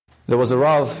There was a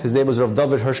Rav, his name was Rav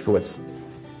David Hershkowitz.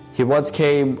 He once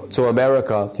came to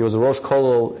America. He was a Rosh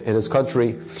Kollel in his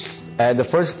country, and the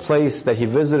first place that he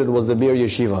visited was the Mir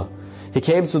Yeshiva. He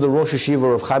came to the Rosh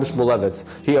Yeshiva of Chaim Shmulevitz.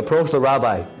 He approached the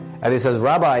rabbi, and he says,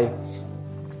 "Rabbi,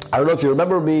 I don't know if you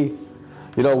remember me.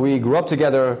 We grew up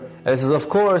together." And he says, "Of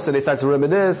course." And they start to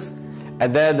reminisce.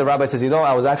 And then the rabbi says,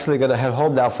 "I was actually going to head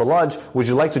home now for lunch. Would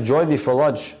you like to join me for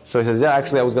lunch?" So he says, "Yeah,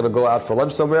 actually I was going to go out for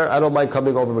lunch somewhere. I don't mind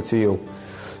coming over to you."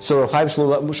 So Rav Chaim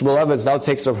Shmulevitz now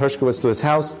takes Rav Hershkowitz to his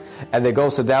house, and they go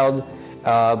sit down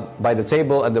by the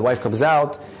table, and the wife comes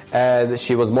out, and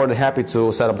she was more than happy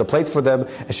to set up the plates for them,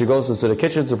 and she goes into the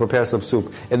kitchen to prepare some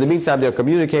soup. In the meantime, they're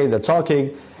communicating, they're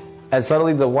talking, and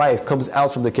suddenly the wife comes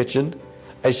out from the kitchen,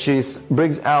 and she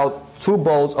brings out 2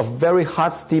 bowls of very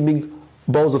hot steaming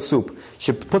bowls of soup.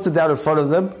 She puts it down in front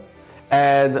of them,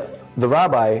 and the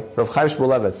rabbi, Rav Chaim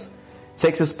Shmulevitz,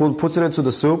 takes a spoon, puts it into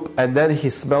the soup, and then he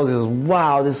smells, he says,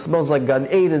 "Wow, this smells like Gan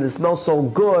Eden, it smells so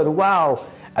good, wow."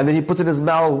 And then he puts it in his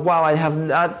mouth, "Wow, I have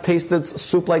not tasted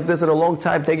soup like this in a long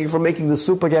time, thank you for making the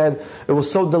soup again, it was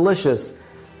so delicious."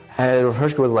 And Rav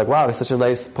Hershkowitz was like, "Wow, he's such a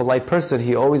nice, polite person,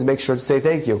 he always makes sure to say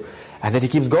thank you." And then he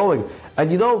keeps going.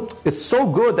 And it's so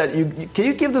good that can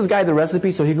you give this guy the recipe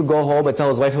so he could go home and tell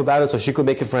his wife about it so she could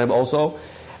make it for him also?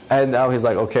 And now he's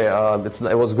like, "Okay,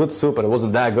 it was good soup, but it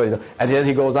wasn't that good." And then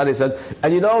he goes on, he says,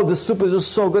 "And this soup is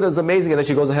just so good, it's amazing." And then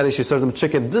she goes ahead and she serves him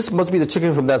chicken. This must be the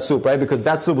chicken from that soup, right? Because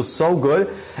that soup was so good.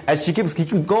 And he keeps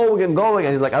going and going.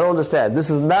 And he's like, "I don't understand. This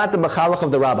is not the machalach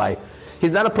of the rabbi.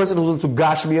 He's not a person who's into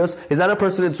gashmias. He's not a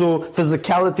person into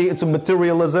physicality, into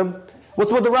materialism.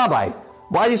 What's with the rabbi?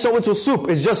 Why is he so into soup?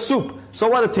 It's just soup. So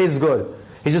what? It tastes good."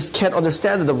 He just can't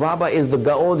understand that the rabbi is the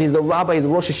Gaon, he's the rabbi, he's the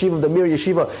Rosh Yeshiva of the Mir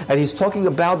Yeshiva, and he's talking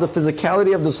about the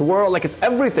physicality of this world like it's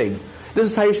everything. This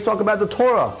is how you should talk about the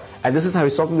Torah. And this is how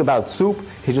he's talking about soup.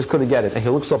 He just couldn't get it, and he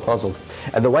looks so puzzled.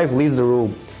 And the wife leaves the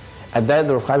room, and then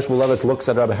the Rav Chaim Shmulevitz looks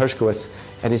at Rabbi Hershkowitz,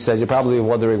 and he says, "You're probably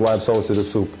wondering why I'm so into the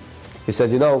soup." He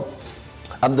says,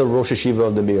 "I'm the Rosh Yeshiva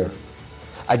of the Mir.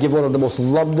 I give one of the most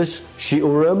lumdish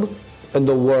shiurim in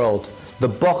the world. The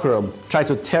Bochrim try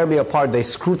to tear me apart. They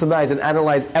scrutinize and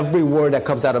analyze every word that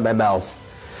comes out of my mouth.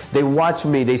 They watch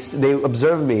me, they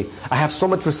observe me. I have so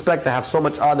much respect, I have so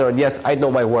much honor, and yes, I know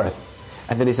my worth."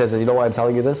 And then he says, "And you know why I'm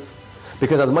telling you this?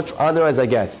 Because as much honor as I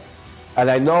get, and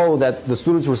I know that the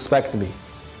students respect me,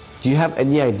 do you have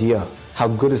any idea how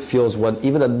good it feels when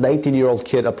even a 19-year-old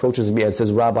kid approaches me and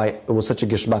says, 'Rabbi, it was such a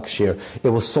geshmak shir. It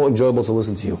was so enjoyable to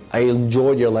listen to you. I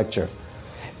enjoyed your lecture.'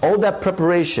 All that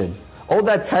preparation, all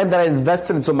that time that I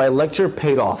invested into my lecture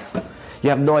paid off. You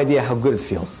have no idea how good it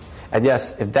feels." And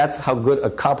yes, if that's how good a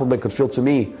compliment could feel to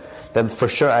me, then for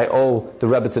sure I owe the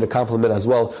Rebbetzin a compliment as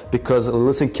well, because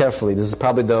listen carefully, this is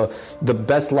probably the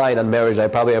best line on marriage I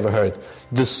probably ever heard.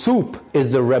 The soup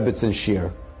is the Rebbetzin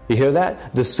shir. You hear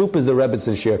that? The soup is the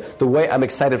Rebbetzin shir. The way I'm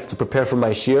excited to prepare for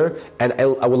my shir, and I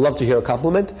would love to hear a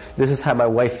compliment, this is how my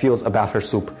wife feels about her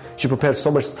soup. She prepared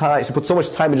so much time, she put so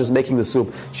much time in just making the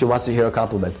soup, she wants to hear a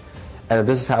compliment. And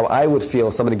this is how I would feel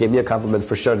if somebody gave me a compliment,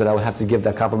 for sure, then I would have to give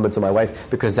that compliment to my wife,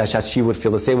 because that's how she would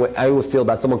feel. The same way I would feel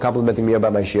about someone complimenting me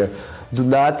about my shir. Do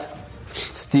not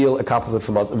steal a compliment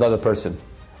from another person.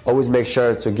 Always make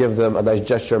sure to give them a nice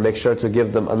gesture, make sure to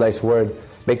give them a nice word,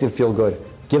 make them feel good.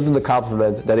 Give them the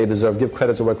compliment that they deserve. Give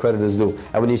credit to where credit is due.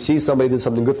 And when you see somebody did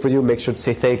something good for you, make sure to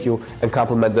say thank you and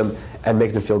compliment them and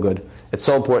make them feel good. It's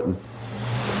so important.